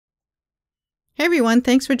Hey everyone,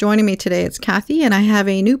 thanks for joining me today. It's Kathie and I have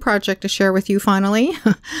a new project to share with you finally.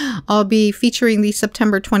 I'll be featuring the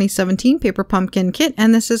September 2017 Paper Pumpkin kit,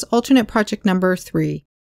 and this is alternate project number 3.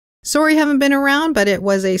 Sorry I haven't been around, but it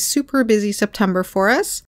was a super busy September for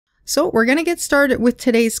us. So we're going to get started with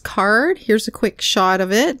today's card. Here's a quick shot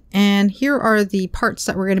of it, and here are the parts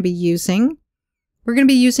that we're going to be using. We're going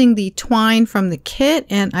to be using the twine from the kit,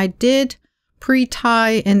 and I did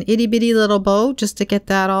pre-tie an itty bitty little bow just to get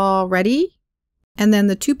that all ready. And then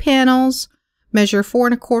the two panels measure 4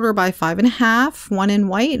 1/4 by 5 1/2, one in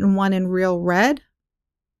white and one in real red.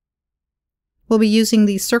 We'll be using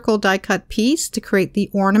the circle die cut piece to create the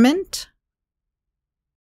ornament.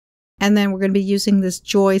 And then we're going to be using this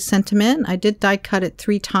joy sentiment. I did die cut it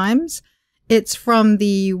 3 times. It's from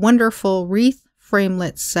the wonderful wreath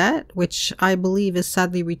framelit set, which I believe is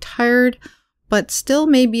sadly retired, but still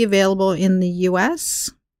may be available in the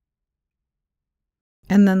US.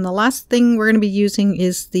 And then the last thing we're going to be using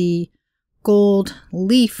is the gold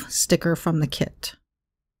leaf sticker from the kit.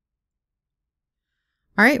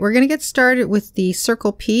 All right, we're going to get started with the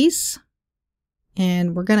circle piece,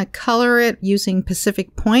 and we're going to color it using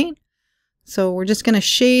Pacific Point. So we're just going to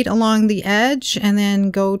shade along the edge and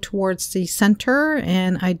then go towards the center.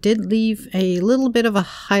 And I did leave a little bit of a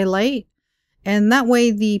highlight, and that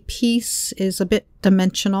way the piece is a bit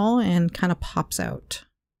dimensional and kind of pops out.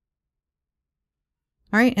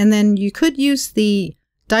 All right, and then you could use the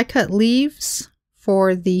die cut leaves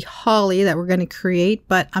for the holly that we're going to create,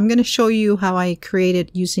 but I'm going to show you how I create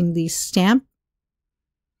it using the stamp.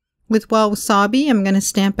 With Wild Wasabi, I'm going to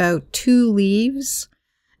stamp out 2 leaves,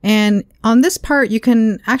 and on this part you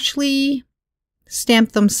can actually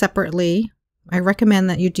stamp them separately. I recommend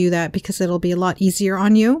that you do that because it'll be a lot easier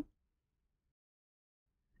on you.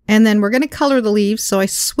 And then we're going to color the leaves, so I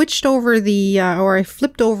switched over the, I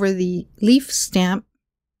flipped over the leaf stamp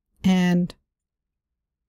and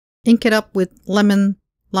ink it up with lemon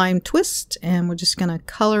lime twist, and we're just going to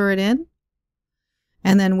color it in.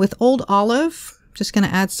 And then with Old Olive, just going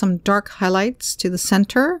to add some dark highlights to the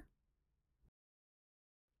center.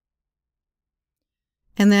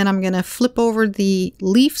 And then I'm going to flip over the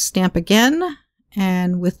leaf stamp again,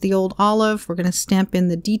 and with the Old Olive we're going to stamp in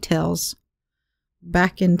the details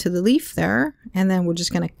back into the leaf there, and then we're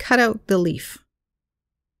just going to cut out the leaf.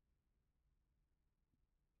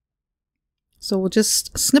 So we'll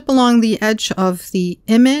just snip along the edge of the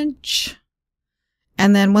image,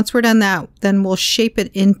 and then once we're done that, then we'll shape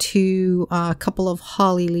it into a couple of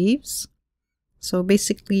holly leaves. So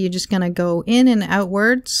basically you're just going to go in and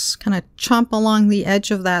outwards, kind of chomp along the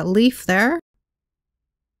edge of that leaf there.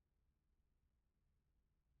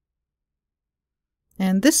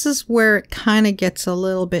 And this is where it kind of gets a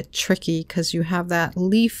little bit tricky because you have that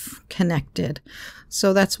leaf connected.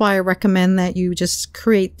 So that's why I recommend that you just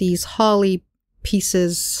create these holly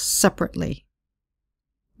pieces separately.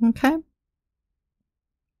 Okay.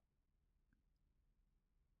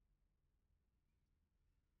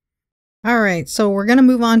 All right, so we're going to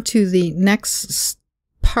move on to the next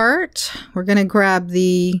part. We're going to grab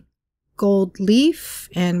the gold leaf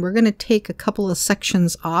and we're going to take a couple of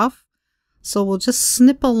sections off. So we'll just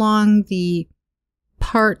snip along the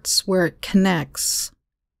parts where it connects.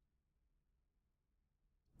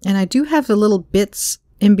 And I do have the little bits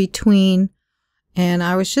in between, and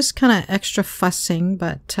I was just kind of extra fussing,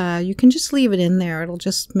 but you can just leave it in there. It'll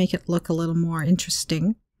just make it look a little more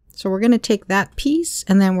interesting. So we're going to take that piece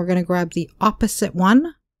and then we're going to grab the opposite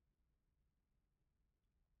one.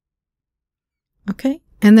 Okay,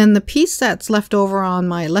 and then the piece that's left over on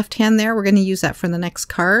my left hand there, we're going to use that for the next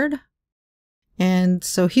card. And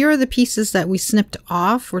so here are the pieces that we snipped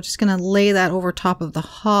off. We're just going to lay that over top of the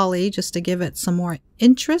holly just to give it some more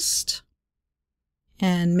interest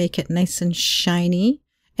and make it nice and shiny.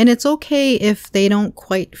 And it's okay if they don't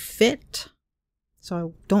quite fit.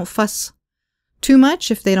 So don't fuss too much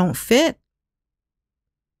if they don't fit.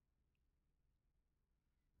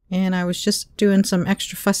 And I was just doing some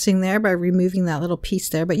extra fussing there by removing that little piece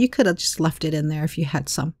there, but you could have just left it in there if you had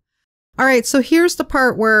some. All right, so here's the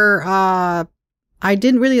part where I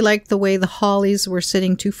didn't really like the way the hollies were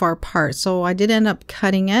sitting too far apart, so I did end up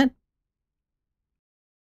cutting it.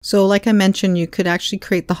 So like I mentioned, you could actually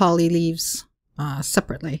create the holly leaves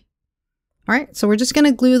separately. All right, so we're just going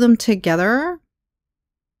to glue them together.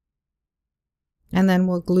 And then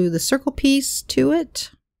we'll glue the circle piece to it.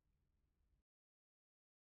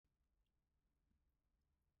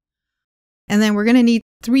 And then we're going to need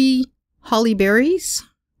 3 holly berries,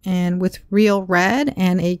 and with real red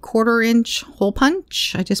and a 1/4 inch hole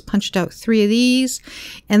punch. I just punched out 3 of these,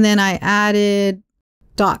 and then I added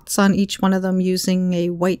dots on each one of them using a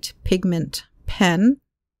white pigment pen.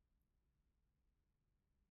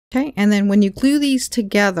 Okay, and then when you glue these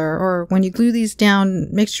together, or when you glue these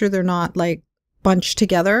down, make sure they're not like bunched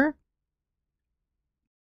together.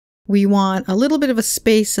 We want a little bit of a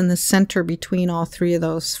space in the center between all three of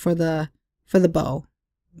those for the bow.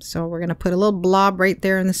 So we're going to put a little blob right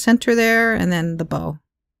there in the center there, and then the bow.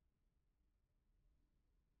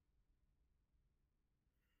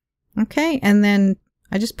 Okay, and then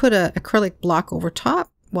I just put an acrylic block over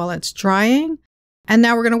top while it's drying. And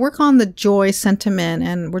now we're going to work on the joy sentiment,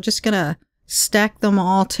 and we're just going to stack them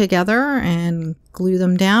all together and glue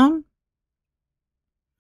them down.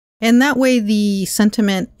 And that way the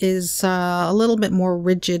sentiment is a little bit more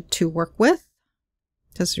rigid to work with,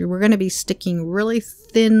 because we're going to be sticking really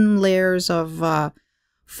thin layers of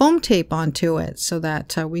foam tape onto it so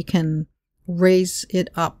that we can raise it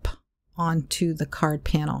up onto the card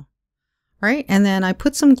panel. All right, and then I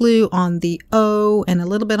put some glue on the O and a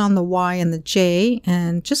little bit on the Y and the J,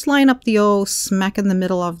 and just line up the O smack in the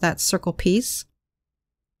middle of that circle piece.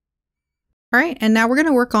 All right, and now we're going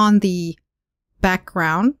to work on the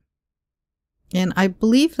background. And I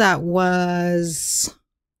believe that was,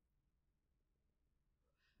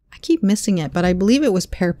 I keep missing it, but I believe it was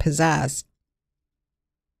Pear Pizzazz.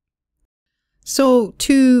 So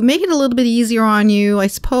to make it a little bit easier on you, I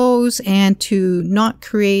suppose, and to not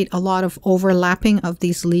create a lot of overlapping of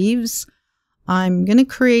these leaves, I'm going to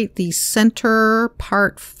create the center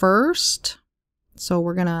part first. So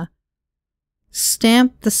we're going to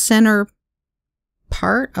stamp the center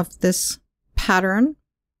part of this pattern.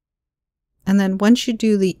 And then once you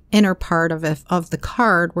do the inner part of the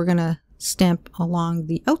card, we're going to stamp along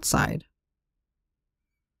the outside.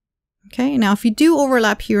 Okay, now if you do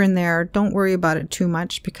overlap here and there, don't worry about it too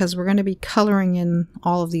much, because we're going to be coloring in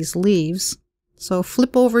all of these leaves. So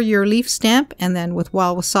flip over your leaf stamp, and then with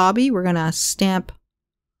Wild Wasabi, we're going to stamp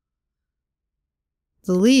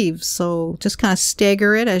the leaves. So just kind of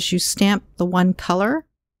stagger it as you stamp the one color.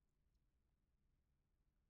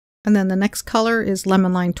 And then the next color is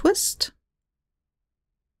Lemon Lime Twist.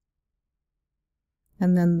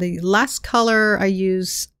 And then the last color I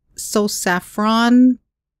use So Saffron.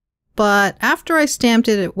 But after I stamped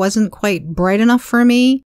it, it wasn't quite bright enough for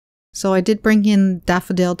me. So I did bring in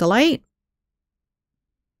Daffodil Delight.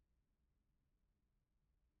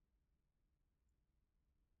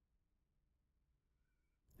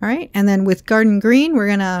 All right, and then with Garden Green, we're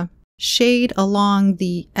going to shade along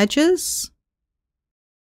the edges.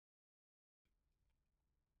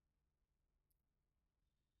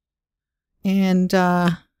 And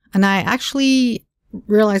I actually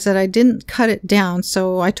realized that I didn't cut it down,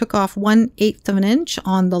 so I took off 1/8 of an inch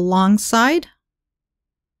on the long side.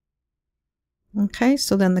 Okay,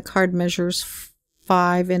 so then the card measures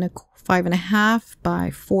 5.5 by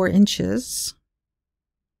 4 inches.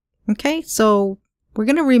 Okay, so we're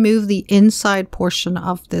going to remove the inside portion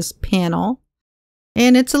of this panel.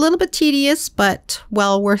 And it's a little bit tedious, but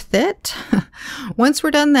well worth it. Once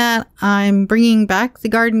we're done that, I'm bringing back the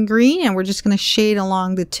Garden Green, and we're just going to shade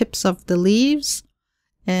along the tips of the leaves.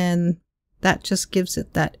 And that just gives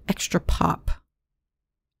it that extra pop,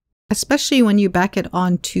 especially when you back it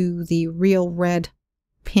onto the real red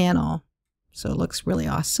panel. So it looks really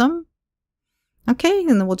awesome. Okay,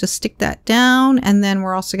 and then we'll just stick that down, and then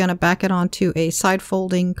we're also going to back it onto a side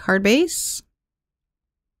folding card base.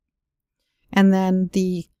 And then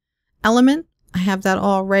the element, I have that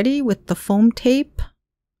all ready with the foam tape.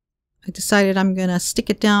 I decided I'm going to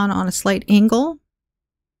stick it down on a slight angle.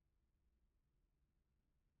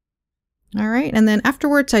 All right, and then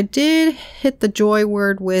afterwards I did hit the joy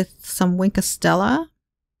word with some Wink of Stella.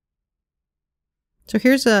 So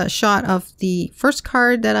here's a shot of the first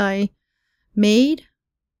card that I made.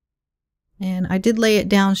 And I did lay it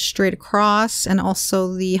down straight across, and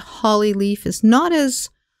also the holly leaf is not as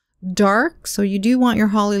dark, so you do want your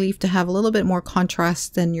holly leaf to have a little bit more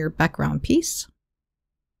contrast than your background piece.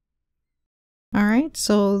 All right,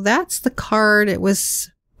 so that's the card. It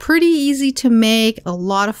was pretty easy to make, a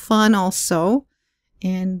lot of fun also.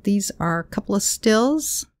 And these are a couple of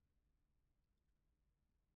stills.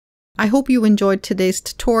 I hope you enjoyed today's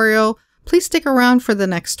tutorial. Please stick around for the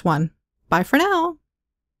next one. Bye for now.